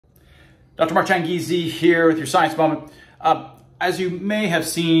Dr. Mark Changizi here with your Science Moment. As you may have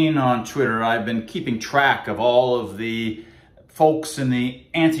seen on Twitter, I've been keeping track of all of the folks in the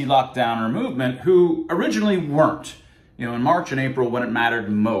anti-lockdowner movement who originally weren't. You know, in March and April, when it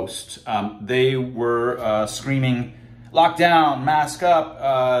mattered most, they were screaming, lockdown, mask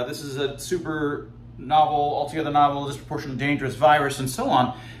up, this is a super novel, altogether novel, disproportionately dangerous virus, and so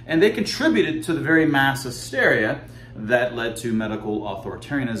on. And they contributed to the very mass hysteria that led to medical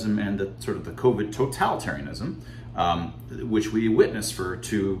authoritarianism and the sort of the COVID totalitarianism, which we witnessed for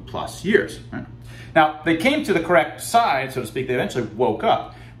 2+ years. Right? Now, they came to the correct side, so to speak. They eventually woke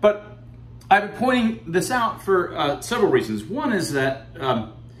up. But I've been pointing this out for several reasons. One is that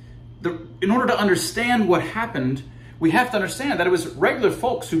in order to understand what happened, we have to understand that it was regular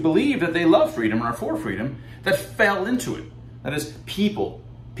folks who believe that they love freedom and are for freedom that fell into it. That is, people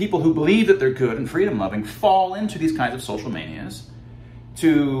who believe that they're good and freedom-loving fall into these kinds of social manias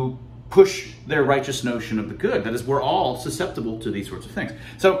to push their righteous notion of the good. That is, we're all susceptible to these sorts of things.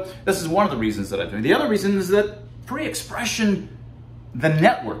 So this is one of the reasons that I'm doing. The other reason is that free expression, the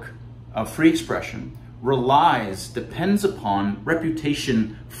network of free expression, depends upon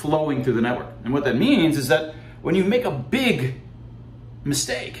reputation flowing through the network. And what that means is that when you make a big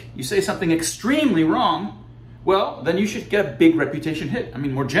mistake, you say something extremely wrong, well, then you should get a big reputation hit. I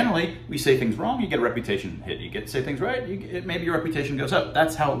mean, more generally, we say things wrong, you get a reputation hit. You get to say things right, maybe your reputation goes up.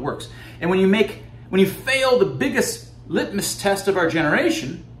 That's how it works. And when you fail the biggest litmus test of our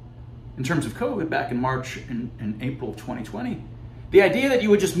generation, in terms of COVID back in March and April of 2020, the idea that you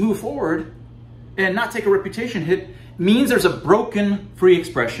would just move forward and not take a reputation hit means there's a broken free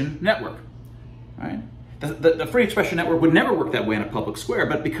expression network, right? The free expression network would never work that way in a public square,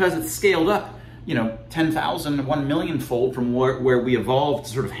 but because it's scaled up, 10,000, 1 million fold from where we evolved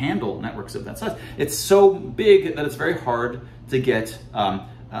to sort of handle networks of that size. It's so big that it's very hard to get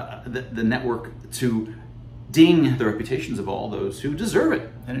the network to ding the reputations of all those who deserve it.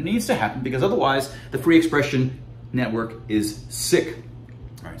 And it needs to happen because otherwise the free expression network is sick.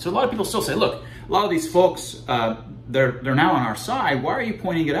 All right, so a lot of people still say, look, a lot of these folks, they're now on our side. Why are you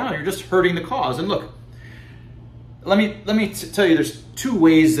pointing it out? You're just hurting the cause. And look, let me tell you, there's two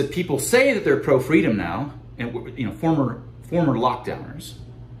ways that people say that they're pro-freedom now, and former lockdowners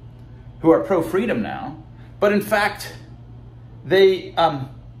who are pro-freedom now, but in fact, they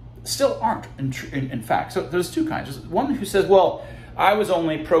still aren't. In fact, so there's two kinds. There's one who says, well, I was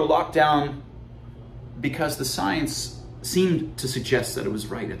only pro-lockdown because the science seemed to suggest that it was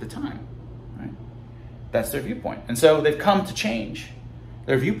right at the time. Right? That's their viewpoint, and so they've come to change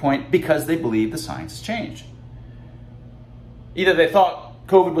their viewpoint because they believe the science has changed. Either they thought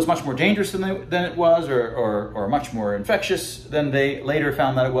COVID was much more dangerous than it was, or much more infectious than they later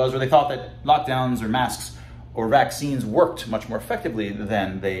found that it was, or they thought that lockdowns or masks or vaccines worked much more effectively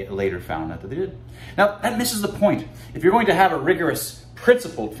than they later found out that they did. Now, that misses the point. If you're going to have a rigorous,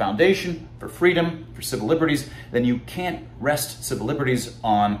 principled foundation for freedom, for civil liberties, then you can't rest civil liberties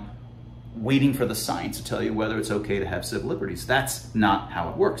on waiting for the science to tell you whether it's okay to have civil liberties. That's not how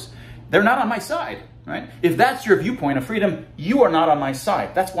it works. They're not on my side. Right? If that's your viewpoint of freedom, you are not on my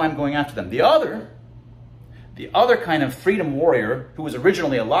side. That's why I'm going after them. The other kind of freedom warrior who was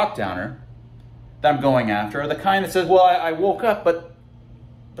originally a lockdowner that I'm going after are the kind that says, well, I woke up, but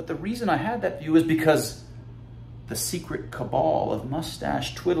the reason I had that view is because the secret cabal of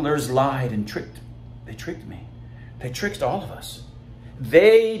mustache twiddlers lied and tricked. They tricked me. They tricked all of us.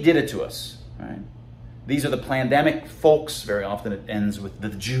 They did it to us. Right? These are the pandemic folks. Very often it ends with the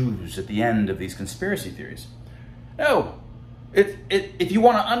Jews at the end of these conspiracy theories. No, if you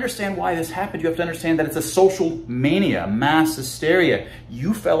want to understand why this happened, you have to understand that it's a social mania, mass hysteria.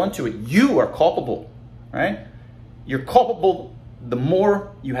 You fell into it. You are culpable, right? You're culpable the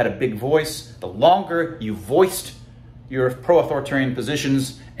more you had a big voice, the longer you voiced your pro-authoritarian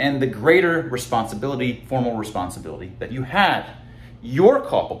positions, and the greater responsibility, formal responsibility that you had. You're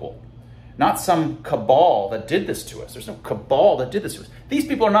culpable. Not some cabal that did this to us. There's no cabal that did this to us. These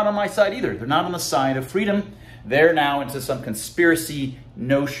people are not on my side either. They're not on the side of freedom. They're now into some conspiracy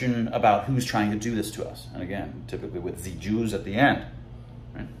notion about who's trying to do this to us. And again, typically with the Jews at the end.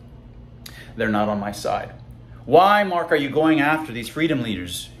 Right? They're not on my side. Why, Mark, are you going after these freedom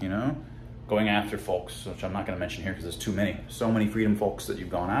leaders? Going after folks, which I'm not going to mention here because there's too many. So many freedom folks that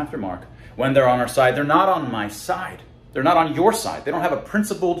you've gone after, Mark. When they're on our side, they're not on my side. They're not on your side. They don't have a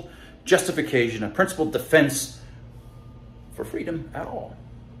principled justification, a principled defense for freedom at all.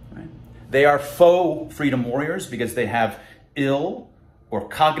 Right? They are faux freedom warriors because they have ill or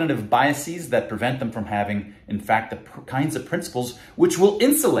cognitive biases that prevent them from having, in fact, the kinds of principles which will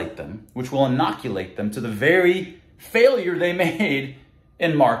insulate them, which will inoculate them to the very failure they made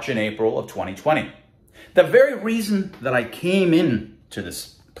in March and April of 2020. The very reason that I came into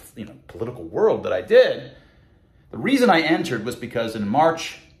this political world that I did, the reason I entered was because in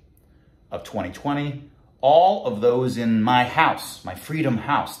March of 2020, all of those in my house, my Freedom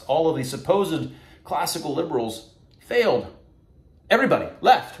House, all of these supposed classical liberals failed. Everybody,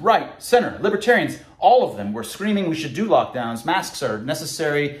 left, right, center, libertarians, all of them were screaming we should do lockdowns, masks are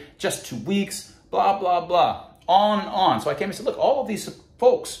necessary, just 2 weeks, blah, blah, blah, on and on. So I came and said, look, all of these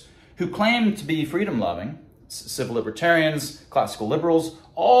folks who claim to be freedom-loving, civil libertarians, classical liberals,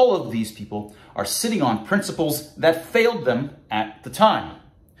 all of these people are sitting on principles that failed them at the time.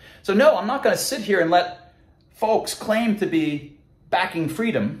 So no, I'm not going to sit here and let folks claim to be backing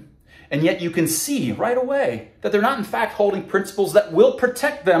freedom, and yet you can see right away that they're not in fact holding principles that will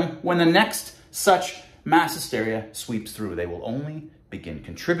protect them when the next such mass hysteria sweeps through. They will only begin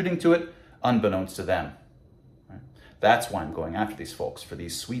contributing to it unbeknownst to them. That's why I'm going after these folks, for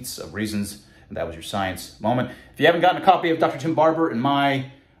these suites of reasons. And that was your science moment. If you haven't gotten a copy of Dr. Tim Barber and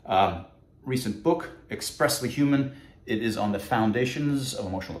my recent book, Expressly Human, it is on the foundations of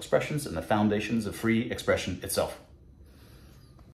emotional expressions and the foundations of free expression itself.